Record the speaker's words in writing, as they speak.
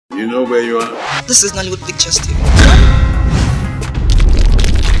You know where you are? This is Nollywoodpicturestv.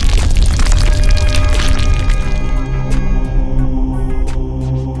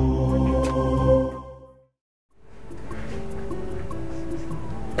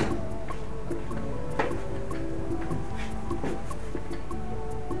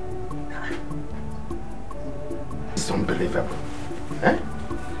 It's unbelievable. Eh?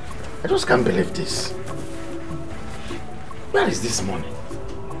 I just can't believe this. Where is this money?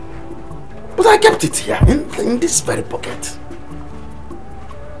 But I kept it here, in this very pocket.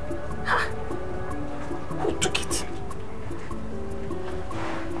 Huh? Who took it?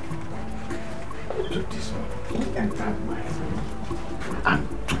 Who took this money? Who entered my room and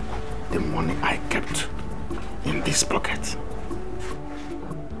took the money I kept in this pocket?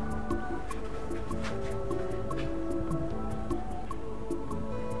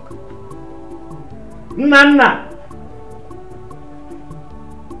 Nana!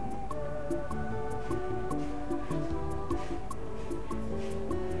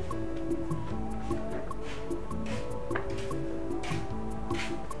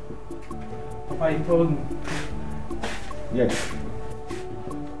 Papa, you told me. Yes.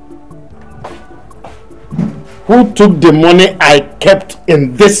 Who took the money I kept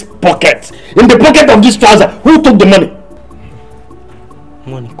in this pocket? In the pocket of this trouser? Who took the money?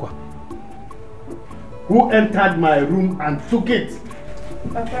 Money, quoi? Who entered my room and took it?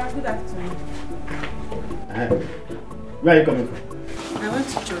 Papa, good afternoon. Where are you coming from? I went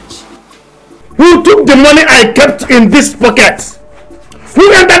to church. Who took the money I kept in this pocket? Who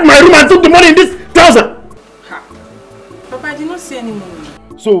entered my room and took the money in this trouser? Papa, I did not see any money.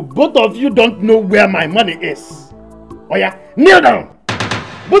 So both of you don't know where my money is. Oh yeah, kneel down.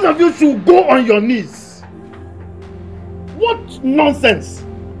 Both of you should go on your knees. What nonsense?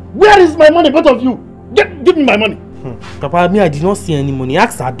 Where is my money, both of you? Give me my money. Papa, I did not see any money.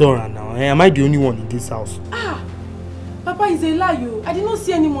 Ask Adora now. Am I the only one in this house? Papa is a lie. I did not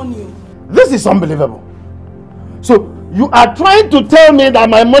see any money. This is unbelievable. So you are trying to tell me that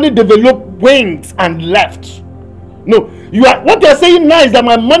my money developed wings and left? No, what you are saying now is that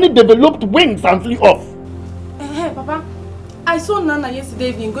my money developed wings and flew off. Hey, Papa, I saw Nana yesterday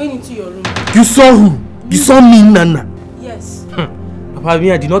evening going into your room. You saw who? You saw me, Nana? Yes. Papa,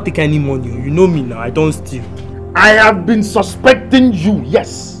 I did not take any money. You know me now. I don't steal. I have been suspecting you,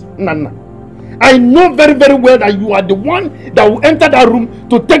 yes, Nana. I know very, very well that you are the one that will enter that room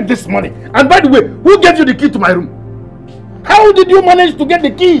to take this money. And by the way, who gave you the key to my room? How did you manage to get the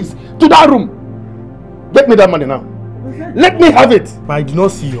keys to that room? Get me that money now. Let me have it. But I did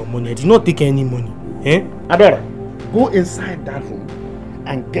not see your money. I did not take any money. Eh? Adora, go inside that room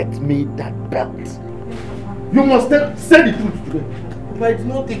and get me that belt. You must say the truth today. But I did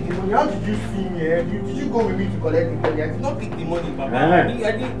not take the money. How did you see me? Did you go with me to collect the money? I did not take the money, Papa.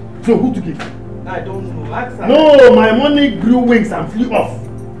 I didn't. So who took it? I don't know. Ask her. No, my money grew wings and flew off.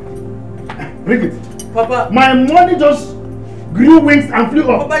 Bring it. Papa. My money just grew wings and flew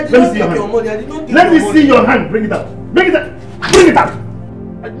off. Papa, I did not take your money. I did not take Let me see your hand. Bring it out. Bring it out. Bring it out.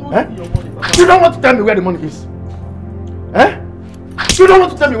 I did not see your money, Papa. You don't want to tell me where the money is. Eh? You don't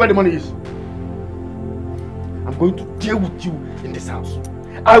want to tell me where the money is. I'm going to deal with you in this house.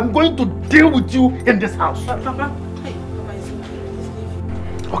 I'm going to deal with you in this house. Papa, hey, Papa is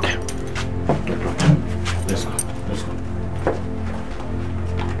okay. Okay. Let's go. Let's go.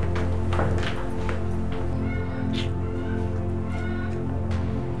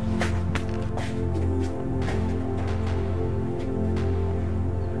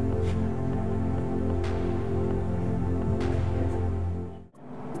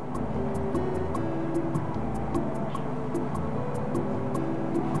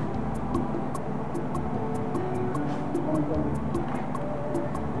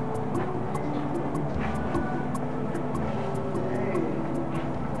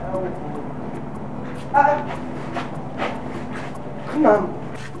 Come on.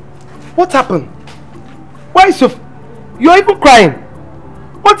 What happened? Why is you're even crying?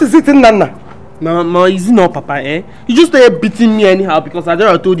 What is it in Nana? No, is it not, Papa, eh? He just started beating me anyhow because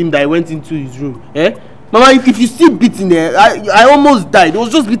Adora told him that I went into his room, eh? Mama, if you see beating there, I almost died. He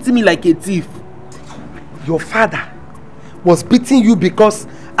was just beating me like a thief. Your father was beating you because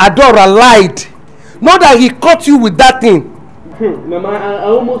Adora lied. Not that he caught you with that thing. Mama, I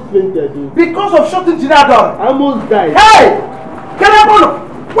almost fainted. Dude. Because of shooting Adora. I almost died. Hey! Can I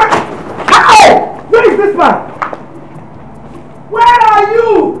go? What? Hey! Where is this man? Where are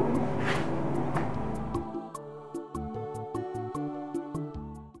you?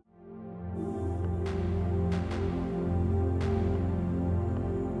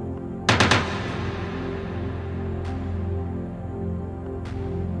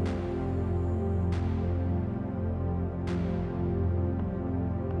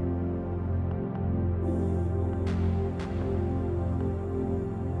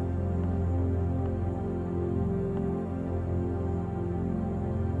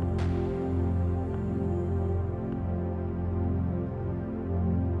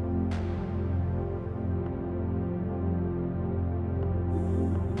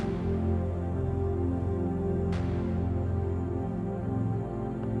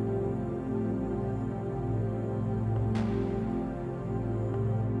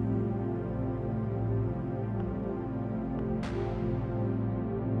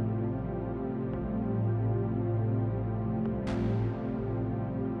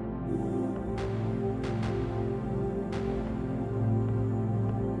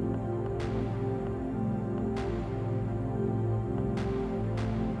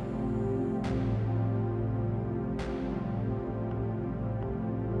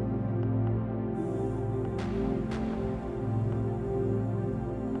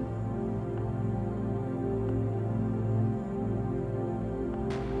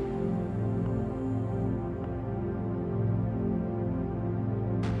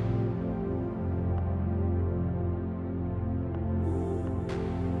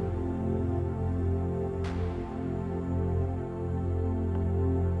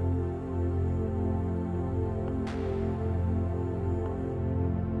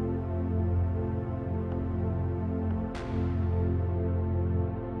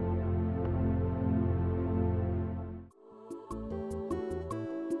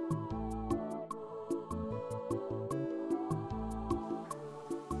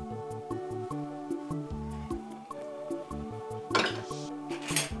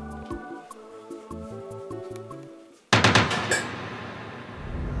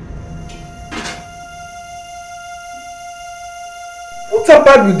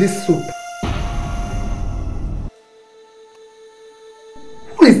 tampered with this soup?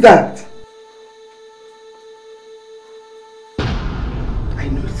 Who is that? I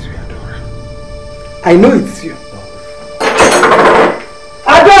know it's you, Adora. I know it's you.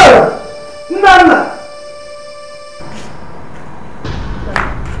 Adora! Nana!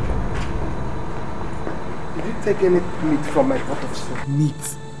 Did you take any meat from my pot of soup?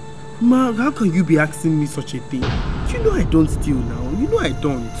 Meat? Ma, how can you be asking me such a thing? You know I don't steal now. You know I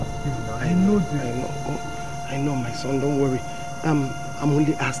don't. I know, my son. Don't worry. I'm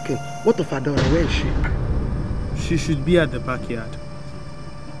only asking. What of Adora? Where is she? She should be at the backyard.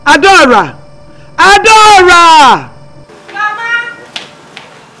 Adora! Adora! Mama!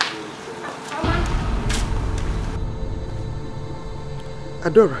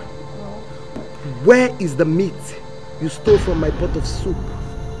 Adora, where is the meat you stole from my pot of soup?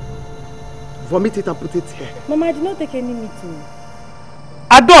 Vomit it and put it here. Mama, I did not take any meat.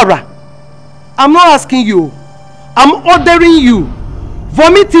 Adora, I'm not asking you. I'm ordering you.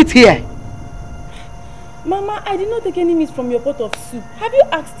 Vomit it here. Mama, I did not take any meat from your pot of soup. Have you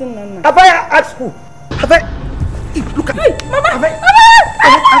asked Nana? Have I asked who? Have I? Look at Hey, Mama! Have I?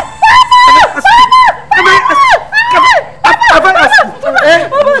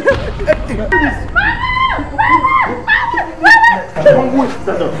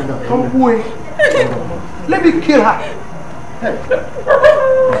 Come away. Let me kill her.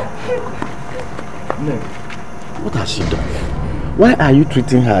 What has she done? Why are you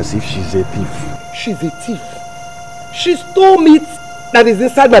treating her as if she's a thief? She's a thief. She stole meat that is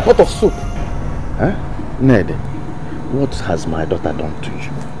inside my pot of soup. Huh? Ned, what has my daughter done to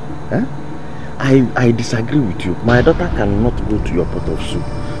you? Huh? I disagree with you. My daughter cannot go to your pot of soup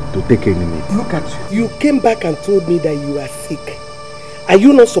to take any meat. Look at you. You came back and told me that you are sick. Are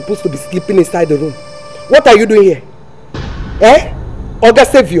you not supposed to be sleeping inside the room? What are you doing here? Eh? Oga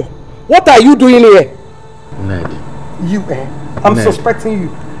Savior, what are you doing here? Ned. You, I'm Ned, suspecting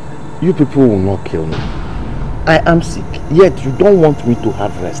you. You people will not kill me. I am sick, yet you don't want me to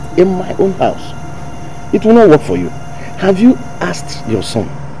have rest in my own house. It will not work for you. Have you asked your son?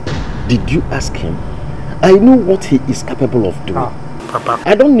 Did you ask him? I know what he is capable of doing. Papa.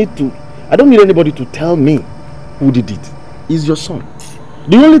 I don't need anybody to tell me who did it. It's your son.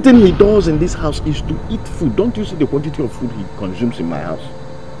 The only thing he does in this house is to eat food. Don't you see the quantity of food he consumes in my house?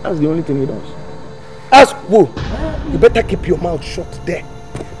 That's the only thing he does. Ask who? You better keep your mouth shut there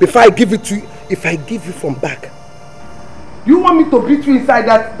before I give it to you. If I give you from back, you want me to beat you inside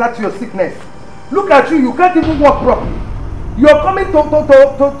that's your sickness. Look at you, you can't even walk properly. You're coming to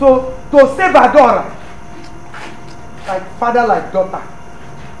save Adora. Like father, like daughter.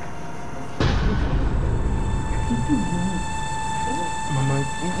 Mama,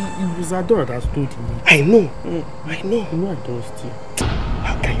 it was Adora that stole me. I know. I know. You know I don't steal.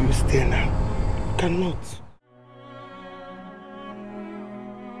 How can you stay now? You cannot.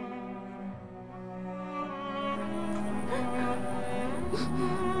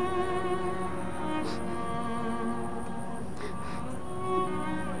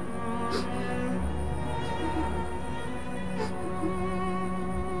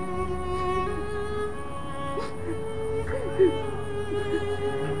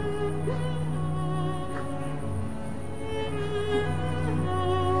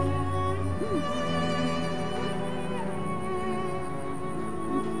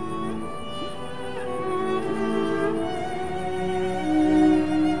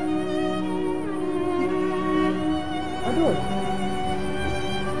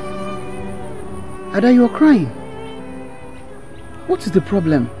 Ada, you are crying. What is the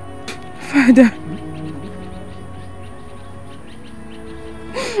problem? Father,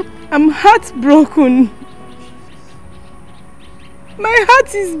 I'm heartbroken. My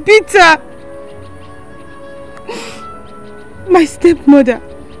heart is bitter. My stepmother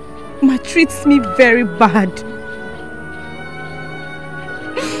maltreats me very bad.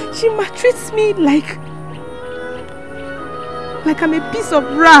 She maltreats me like I'm a piece of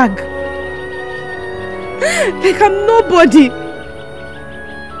rag. Like I'm nobody.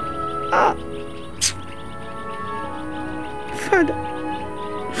 Father,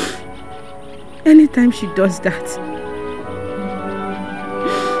 anytime she does that,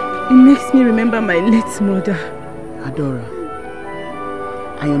 it makes me remember my late mother. Adora,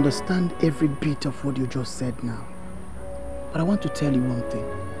 I understand every bit of what you just said now. But I want to tell you one thing.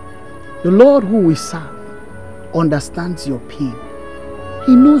 The Lord who we serve understands your pain.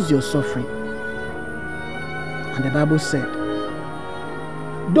 He knows your suffering. And the Bible said,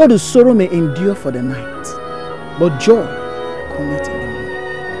 though the sorrow may endure for the night, but joy cometh in the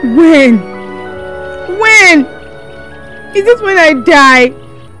morning. When? Is it when I die?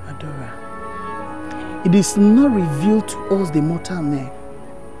 Adora, it is not revealed to us the mortal men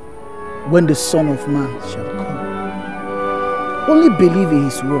when the Son of Man shall come. Only believe in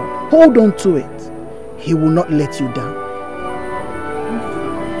his word. Hold on to it. He will not let you down.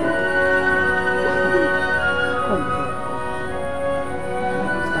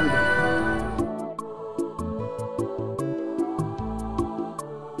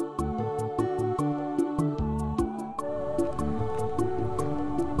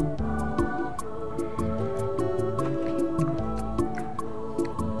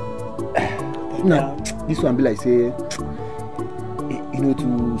 Nah, this one be like say, you know,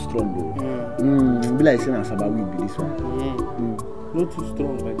 too strong though. Be like saying Asaba will be this one. Not too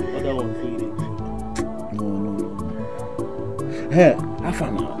strong like the other one. No. Hey,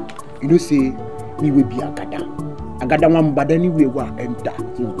 Afa now, you know say me will be Agada. Agada one but anyway we enter.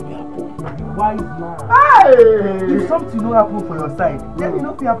 So will happen. Wise man. Hey! If something no happen for your side, then it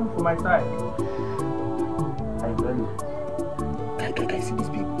not happen for my side. I tell you. Can I see these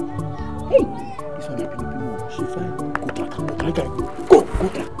people? Hey, this one happy people. She fine. Go track. Go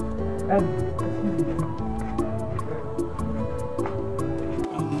track.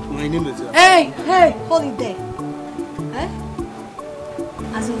 My name is. Hey, hold it there. Eh?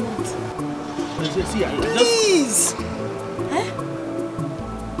 As in what? See, Please. Eh?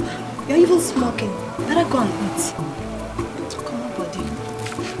 You're even smoking. Better go and eat. Come on, buddy.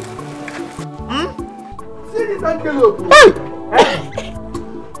 See this antelope. Hey!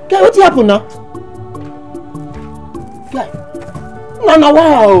 Guy, what happened now? Guy. No,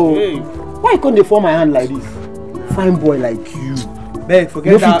 wow. Hey. Why can't they form my hand like this? Fine boy like you. Beg,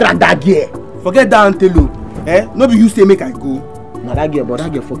 forget You that. fit track that girl. Forget that antelope. No be you say make I go. Now that girl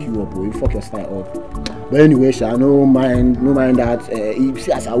fuck you up, bro. You fuck your style up. But anyway, Sha, no mind that. You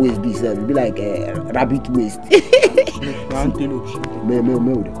see as I always be, sir. You be like rabbit waist. Antelope. Me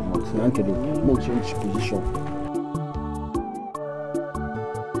will come out. Antelope. No change position.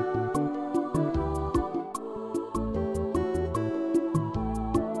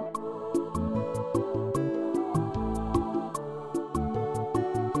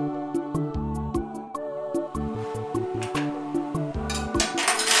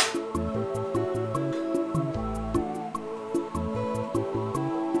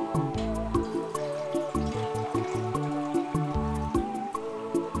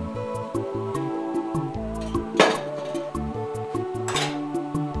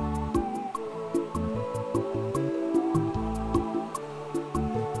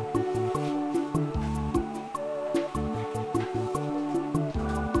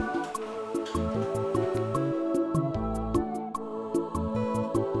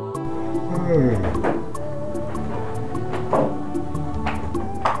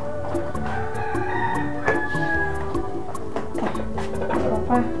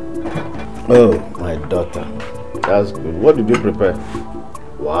 Oh, my daughter. That's good. What did you prepare?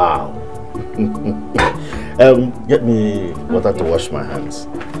 Wow. Get me water to wash my hands.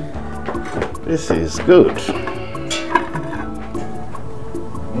 This is good.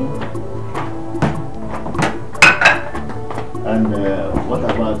 And what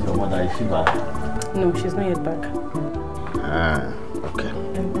about your mother? Is she back? No, she's not yet back. Ah, okay.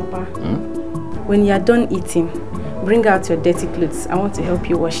 Papa, when you are done eating, bring out your dirty clothes. I want to help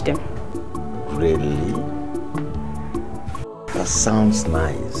you wash them. Really? That sounds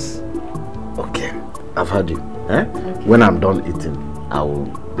nice. Okay, I've heard you. Okay. When I'm done eating, I will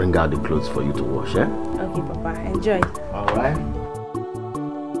bring out the clothes for you to wash. Okay, Papa. Enjoy. All right.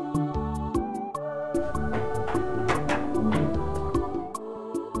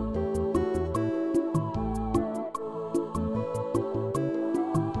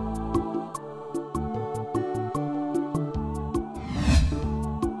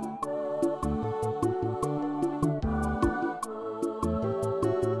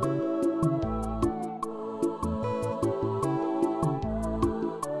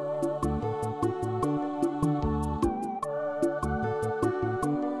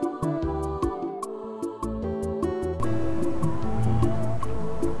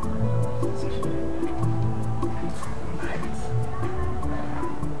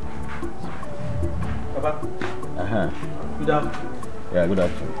 Good afternoon. Yeah, good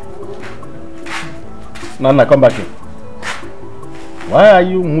afternoon. Nana, come back here. Why are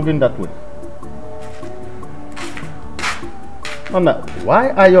you moving that way? Nana, why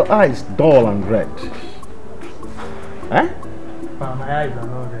are your eyes dull and red? Eh? My eyes are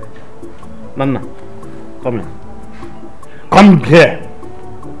not red. Nana, come here. Come here.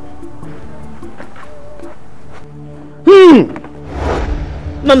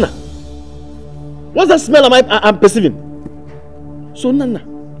 Nana, what's that smell I'm perceiving? So Nana,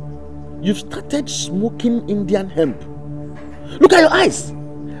 you've started smoking Indian hemp. Look at your eyes,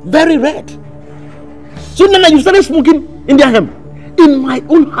 very red. So Nana, you started smoking Indian hemp in my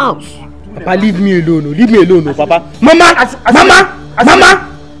own house. Papa, leave me alone, Papa. Mama,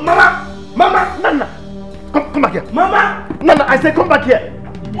 Nana, come back here. Mama, Nana, I said come back here.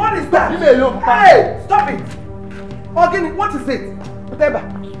 What is that? Leave me alone, Papa. Hey, stop it. Again, what is it? Whatever.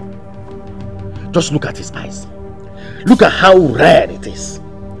 Just look at his eyes. Look at how red it is.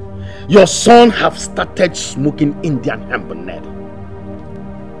 Your son have started smoking Indian hemp, Ned.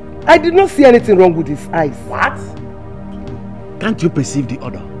 I did not see anything wrong with his eyes. What? Can't you perceive the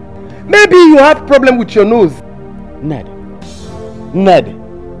odor? Maybe you have problem with your nose. Ned.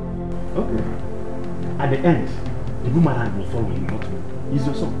 Okay. At the end, the woman will follow you, not me. He's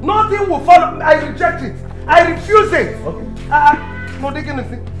your son. Nothing will follow. I reject it. I refuse it. Okay. No, they can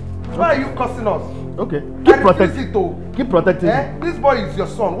see. Why are you cursing us? Okay. Keep protecting. This boy is your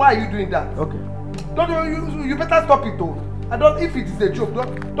son. Why are you doing that? Okay. Don't you better stop it though. I don't. If it is a joke,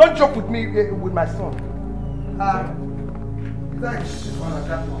 don't joke with me with my son.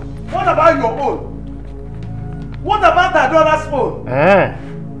 What about your own? What about her daughter's own?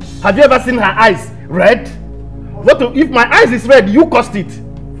 Have you ever seen her eyes red? What if my eyes is red? You caused it.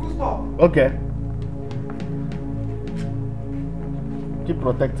 Full stop. Okay. Keep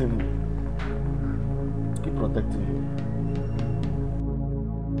protecting him. Keep protecting him.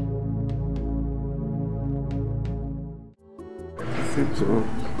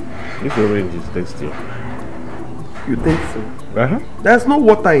 This orange is tasty. You think so? There's no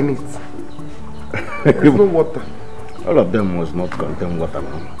water in it. There's no water. All of them must not contain water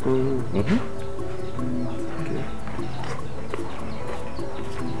now. Okay.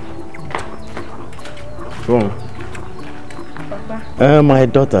 So, my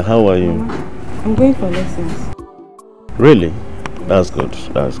daughter, how are you? I'm going for lessons. Really? That's good.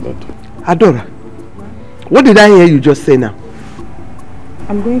 That's good. Adora, what did I hear you just say now?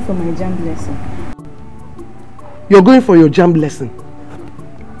 I'm going for my jam lesson. You're going for your jam lesson.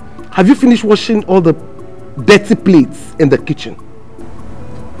 Have you finished washing all the dirty plates in the kitchen?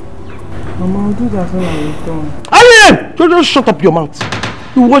 Mama, I'll do that when I'm done. Helen! Just shut up your mouth.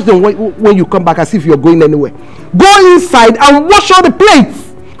 You wash them when you come back as if you're going anywhere. Go inside and wash all the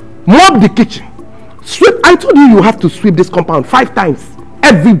plates. Mop the kitchen. Sweep. I told you you have to sweep this compound 5 times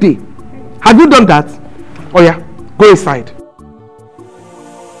every day. Have you done that? Oh yeah, go inside.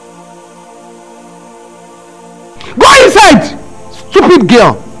 Go inside! Stupid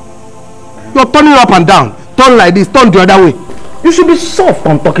girl. You're turning up and down. Turn like this, turn the other way. You should be soft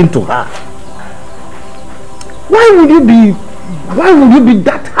on talking to her. Why would you be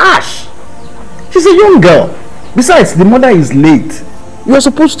that harsh? She's a young girl. Besides, the mother is late. You are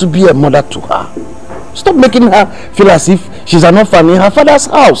supposed to be a mother to her. Stop making her feel as if she's an orphan in her father's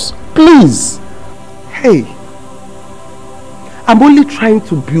house. Please. Hey, I'm only trying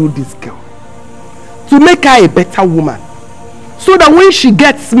to build this girl to make her a better woman, so that when she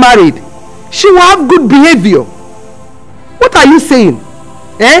gets married, she will have good behavior. What are you saying?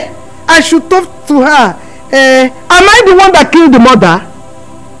 I should talk to her. Am I the one that killed the mother?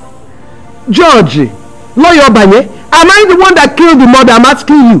 George, lawyer Banye, am I the one that killed the mother? I'm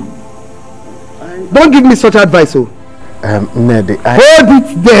asking you. Don't give me such advice, oh. Ned, hold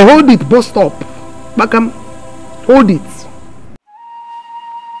it there, hold it, bus stop. Bakam, hold it.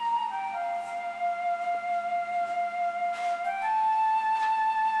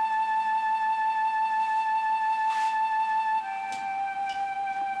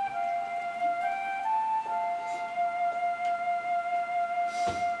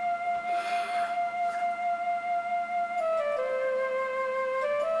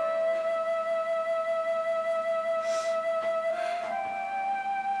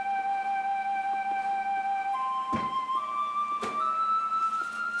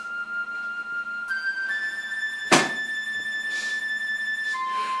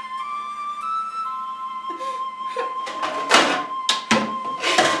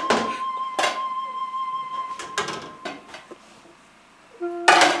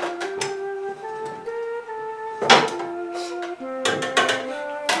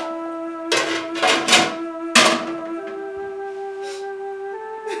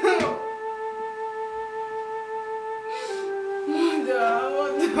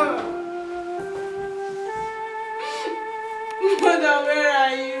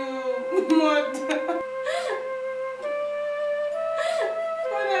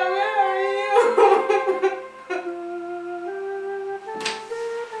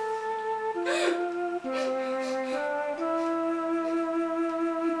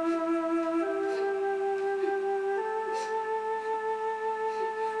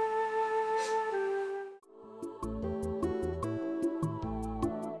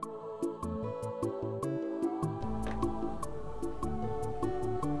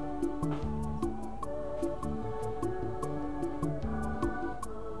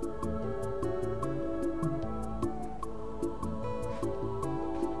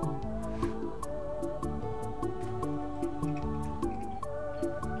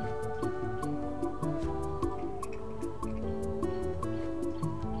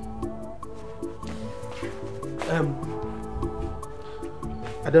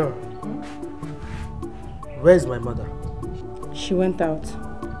 Adora, where's my mother? She went out.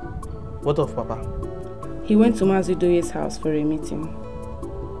 What of Papa? He went to Mazidoye's house for a meeting.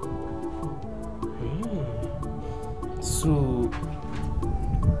 So,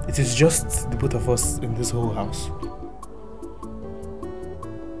 it is just the both of us in this whole house?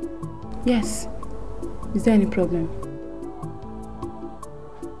 Yes. Is there any problem?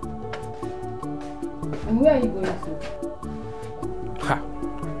 And where are you going to? Ha!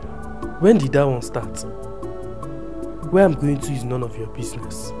 When did that one start? Where I'm going to is none of your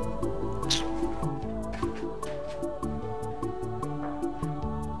business.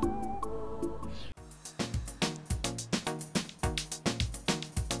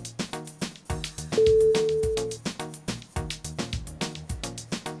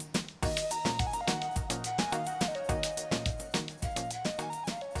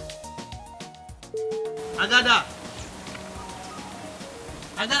 Agada!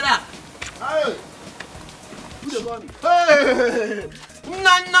 Agada! Hey! Who the gun? Hey!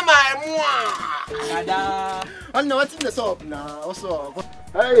 Nana my moi! Agada! I know what's up now. What's up?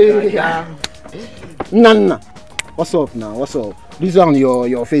 Hey! Nana! What's up now? What's up? This one,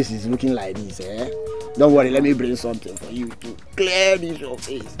 your face is looking like this, eh? Don't worry, let me bring something for you to clear this your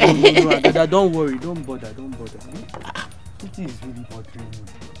face. No, Agada, don't worry, don't bother. It is really bothering me.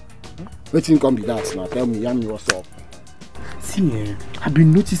 Waiting come be that now. Tell me, Yami, what's up? See, I've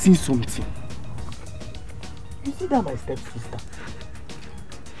been noticing something. You see that my stepsister?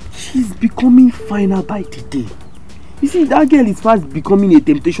 She's becoming finer by the day. You see, that girl is fast becoming a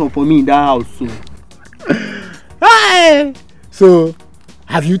temptation for me in that house soon. Hey! So,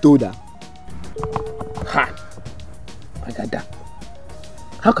 have you told her? Ha! Agada,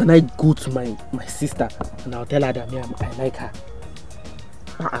 how can I go to my sister and I'll tell her that I like her?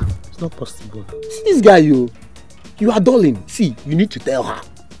 It's not possible. See this guy, you are darling. See, you need to tell her.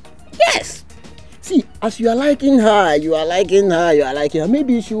 Yes. See, as you are liking her,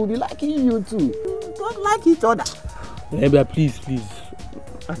 maybe she will be liking you too. Don't like each other. Maybe please.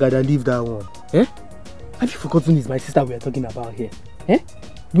 I gotta leave that one. Eh? Have you forgotten it's my sister we are talking about here? Eh?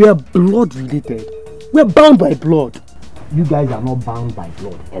 We are blood related. We are bound by blood. You guys are not bound by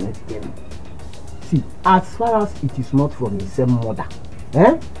blood. Anything. See, as far as it is not from the same mother,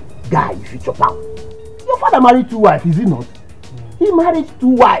 guy, if you chop out. Your father married 2 wives, is he not? He married 2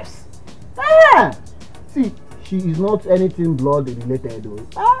 wives. See, she is not anything blood related though.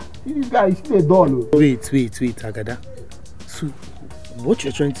 See this guy, he's a doll. Wait, Agada. So, what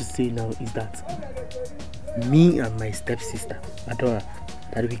you're trying to say now is that me and my stepsister, Adora,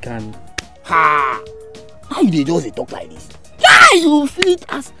 that we can... Ha! How you just talk like this? Yeah, you feel it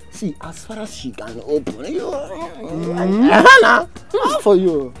as... See, as far as she can open, for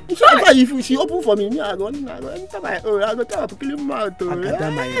you. If she open for me, I go tell her to kill him out.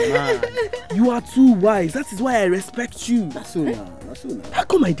 Agada, my man. You are too wise. That is why I respect you. That's so now. How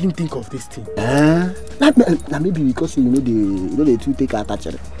come I didn't think of this thing? Maybe because you know the two take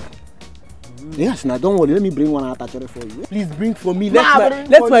attachment. Yes, now don't worry. Let me bring one attachment for you. Please bring for me.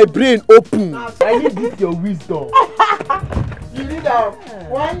 Let my brain open. I need this your wisdom. You need that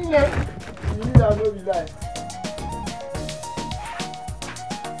one year. You need that no be lie.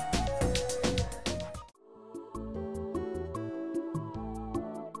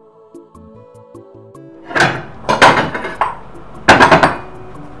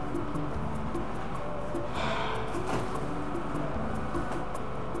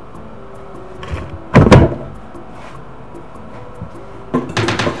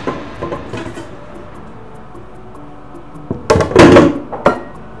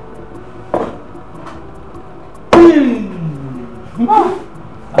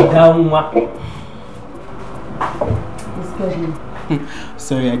 You scared me.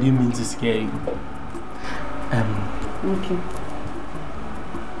 Sorry, I didn't mean to scare you. Okay.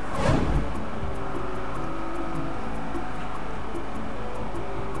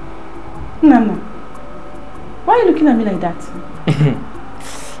 Nana, why are you looking at me like that?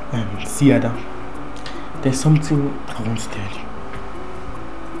 See, Adam, there's something I want to tell you.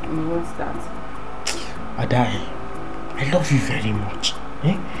 What's that? Adai, I love you very much.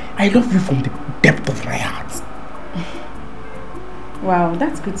 I love you from the depth of my heart. Wow,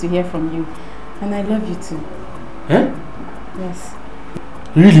 that's good to hear from you. And I love you too. Eh? Yes.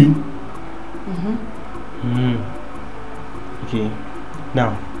 Really? Okay,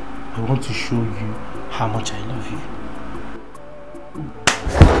 now I want to show you how much I love you.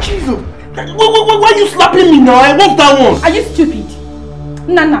 Jesus! Why are you slapping me now? What's that one? Are you stupid?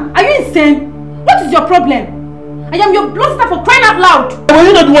 Nana, are you insane? What is your problem? I am your blood sister for crying out loud. Were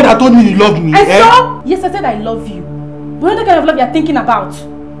you not the one that told me you loved me? And so? Yes, I said I love you. But not the kind of love you are thinking about.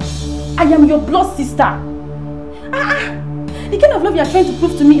 I am your blood sister. The kind of love you are trying to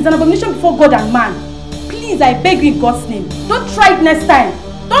prove to me is an abomination before God and man. Please, I beg you in God's name. Don't try it next time.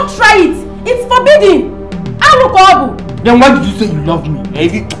 Don't try it. It's forbidden. Then why did you say you loved me?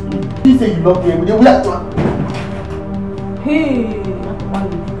 You say you loved me. Hey.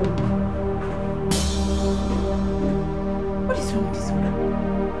 What is wrong with this woman?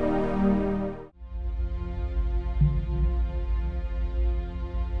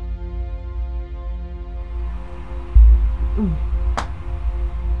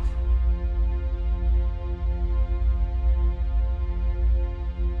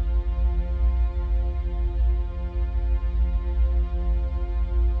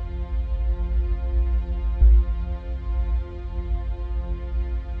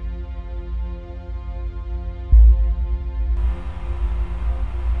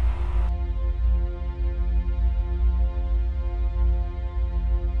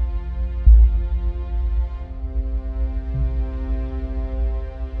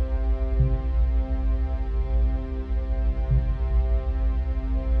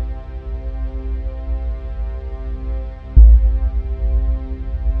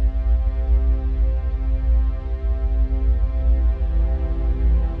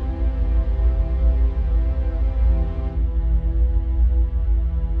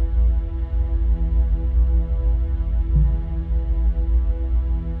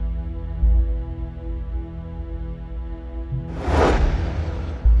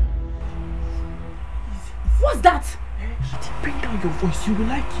 What's that? Bring down your voice, you will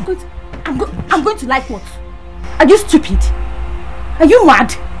like it. I'm going to like what? Are you stupid? Are you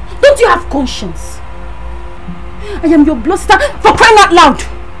mad? Don't you have conscience? I am your blood sister for crying out loud.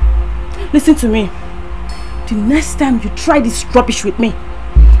 Listen to me. The next time you try this rubbish with me,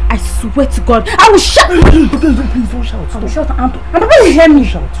 I swear to God, I will shout. Please don't shout. I will shout and Papa will hear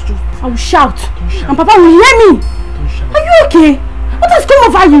me. I will shout and Papa will hear me. Don't shout. Are you okay? What has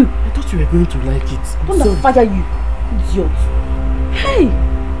come over you? I thought you were going to like it. Don't fire you, idiot. Hey,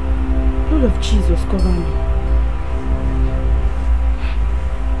 Lord of Jesus, cover me.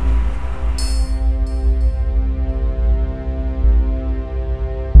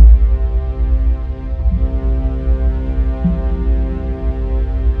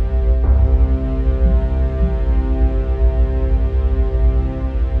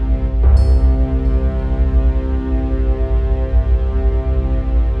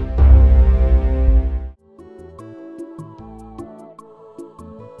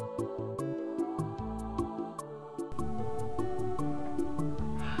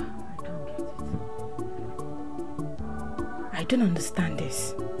 I don't understand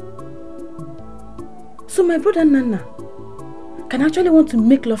this. So my brother Nana can actually want to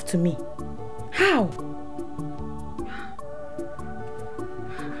make love to me. How?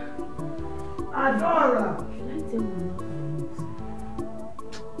 Adora!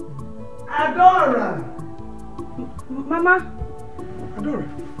 Adora! Mama? Adora?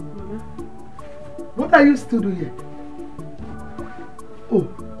 Mama? What are you still doing here? Oh,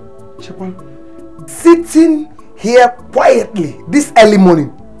 Chapal. Sitting here quietly this early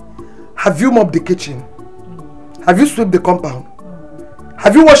morning. Have you mopped the kitchen? Have you swept the compound?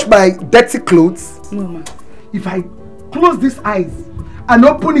 Have you washed my dirty clothes? No, ma. If I close these eyes and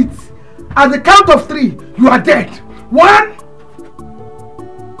open it, at the count of 3, you are dead. 1.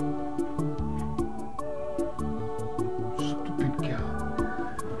 Stupid girl.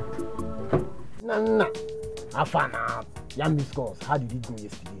 Nah. Afana. Yam discuss. How did it go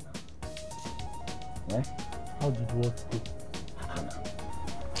yesterday? Eh? How did what go?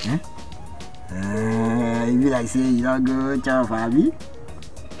 You be like say you don't go chop Fabi?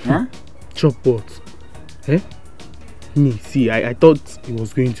 Huh? Chop what? Eh? Me, see, I thought it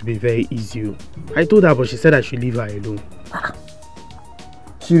was going to be very easy. I told her, but she said I should leave her alone.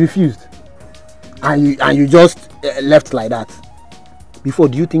 She refused. And you just left like that. Before,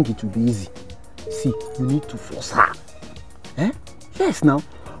 do you think it would be easy? See, you need to force her. Eh? Yes, now.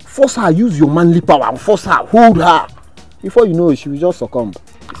 Force her, use your manly power and force her, hold her. Before you know, she will just succumb.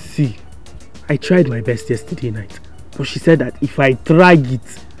 See, I tried my best yesterday night, but she said that if I drag it,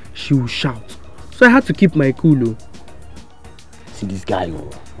 she will shout. So I had to keep my cool. See this guy,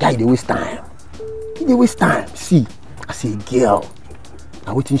 guy, they waste time. They waste time. See, as a girl,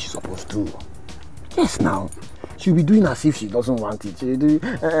 now what she's supposed to do? Yes, now. She'll be doing as if she doesn't want it. She'll do,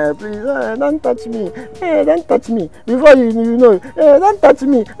 please, don't touch me. Don't touch me. Before you know, don't touch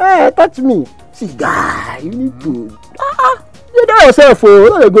me. Touch me. See, guy, you need to. You know yourself,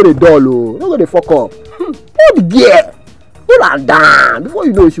 don't go to doll, don't go to fuck up. Hold the gear. Hold her down. Before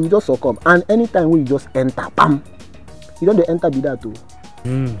you know it, she will just succumb. And anytime when you just enter, bam. You don't enter be that too.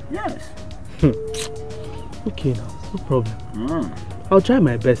 Yes. Okay now, no problem. I'll try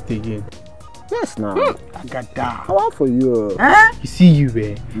my best again. Yes now. I got that. How for you? You see you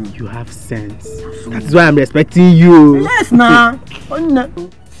you have sense. That's why I'm respecting you. Yes now.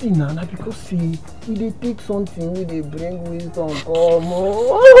 See Nana, because see, we dey take something, we dey bring wisdom come.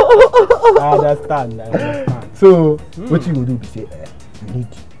 I understand. So, what you go do be say, you need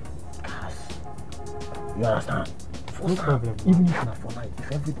gas. You understand? No problem. Even if not for night,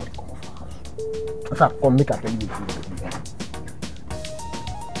 if everybody come off the house. In fact, come make a tell you what.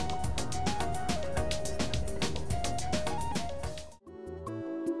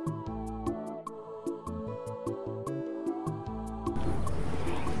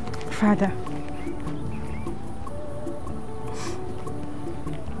 Father,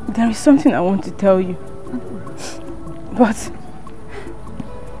 there is something I want to tell you, but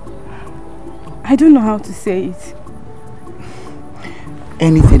I don't know how to say it.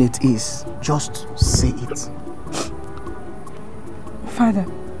 Anything it is, just say it. Father,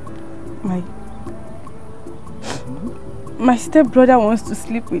 my stepbrother wants to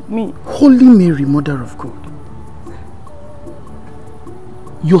sleep with me. Holy Mary, Mother of God.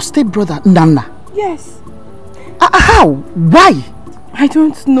 Your stepbrother, Nana? Yes. How? Why? I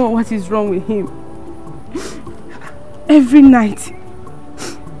don't know what is wrong with him. Every night,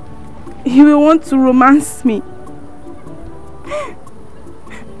 he will want to romance me.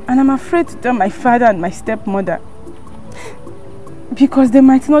 And I'm afraid to tell my father and my stepmother, because they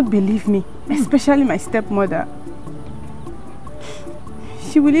might not believe me, especially my stepmother.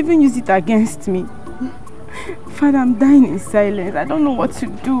 She will even use it against me. Father, I'm dying in silence. I don't know what to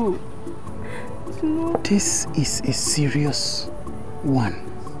do. This is a serious one,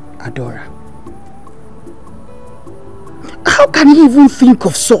 Adora. How can he even think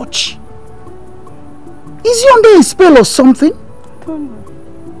of such? Is he under a spell or something? I don't know.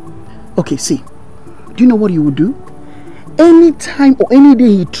 Okay, see. Do you know what he will do? Any time or any day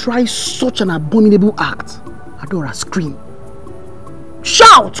he tries such an abominable act, Adora, scream.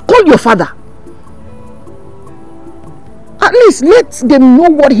 Shout! Call your father! At least let them know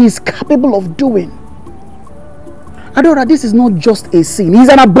what he's capable of doing. Adora, this is not just a sin. He's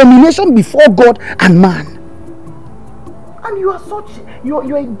an abomination before God and man. And you are such,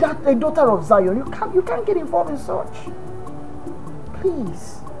 you're a daughter of Zion. You can't get involved in such.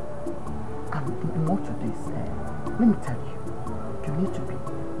 Please. And more to this, let me tell you, you need to be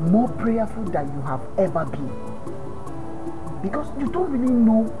more prayerful than you have ever been. Because you don't really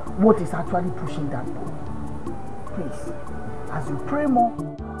know what is actually pushing that boat. Please, as you pray more,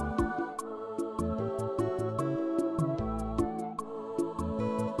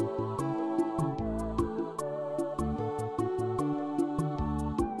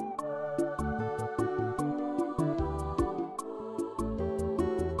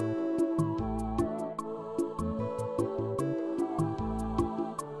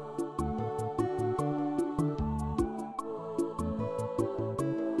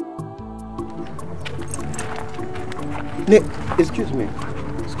 Excuse me.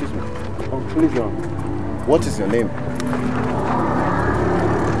 Please, what is your name?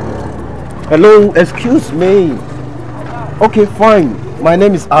 Hello, excuse me. Okay, fine. My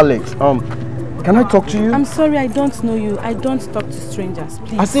name is Alex. Can I talk to you? I'm sorry, I don't know you. I don't talk to strangers,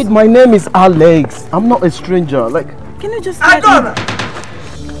 please. I said my name is Alex. I'm not a stranger. Like, can you just let me...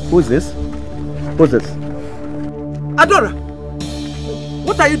 Who's this? Who's this? Adora,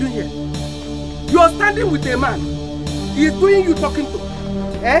 what are you doing here? You are standing with a man. He is doing you talking to.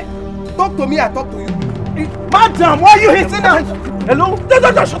 Talk to me, I talk to you. Madam, why are you hitting us? Hello?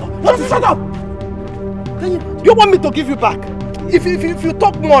 No, shut up. Shut up. You want me to give you back? If you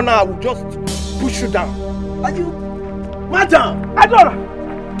talk more now, I will just push you down. Are you? Madam! Adora!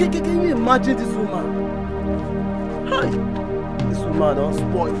 Can you imagine this woman? Hi! This woman don't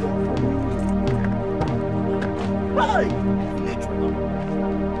spoil for me. Hi!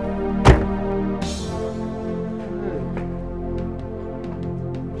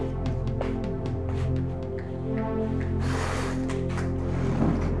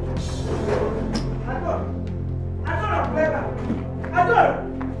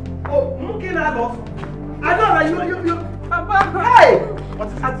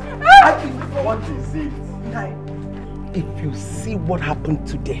 If you see what happened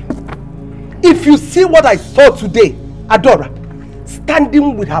today, if you see what I saw today, Adora,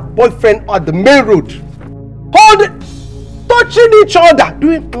 standing with her boyfriend on the main road, touching each other,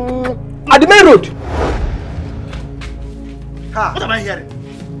 doing at the main road. What am I hearing?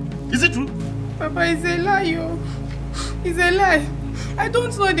 Is it true? Papa, it's a lie, oh. It's a lie. I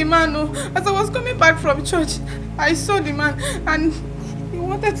don't know the man, oh. As I was coming back from church, I saw the man and he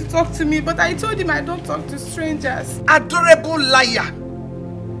wanted to talk to me, but I told him I don't talk to strangers. Adorable liar!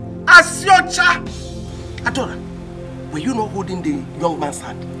 Asiocha! Adora, were you not holding the young man's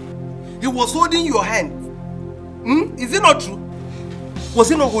hand? He was holding your hand. Is it not true? Was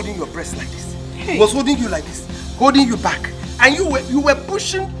he not holding your breast like this? Hey. He was holding you like this, holding you back. And you were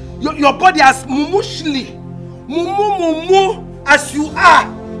pushing your body as mumushly. Mumu as you are.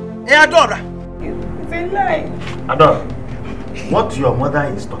 Hey, Adora. It's a lie. Adora, what your mother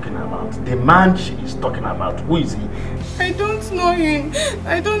is talking about, the man she is talking about, who is he? I don't know him.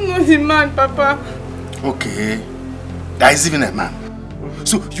 I don't know the man, Papa. Okay. There is even a man.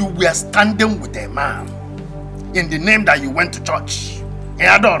 So you were standing with a man in the name that you went to church. Hey,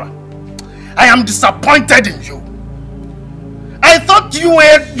 Adora, I am disappointed in you. I thought you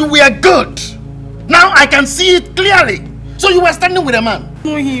were good. Now I can see it clearly. So you were standing with a man.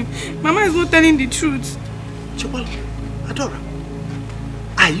 No, him. Mama is not telling the truth. Chibuike, Adora,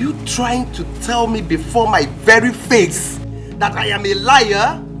 are you trying to tell me before my very face that I am a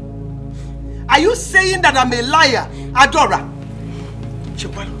liar? Are you saying that I'm a liar, Adora?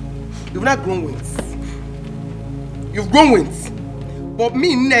 Chibuike, you've not grown wings. You've grown wings. But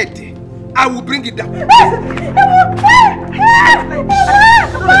me, Ned, I will bring it down.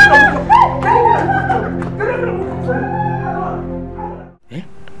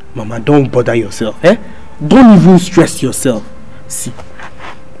 Mama, don't bother yourself. Don't even stress yourself. See,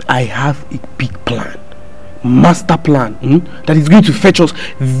 I have a big plan. Master plan that is going to fetch us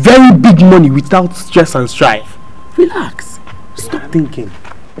very big money without stress and strife. Relax. Stop thinking.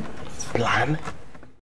 Plan?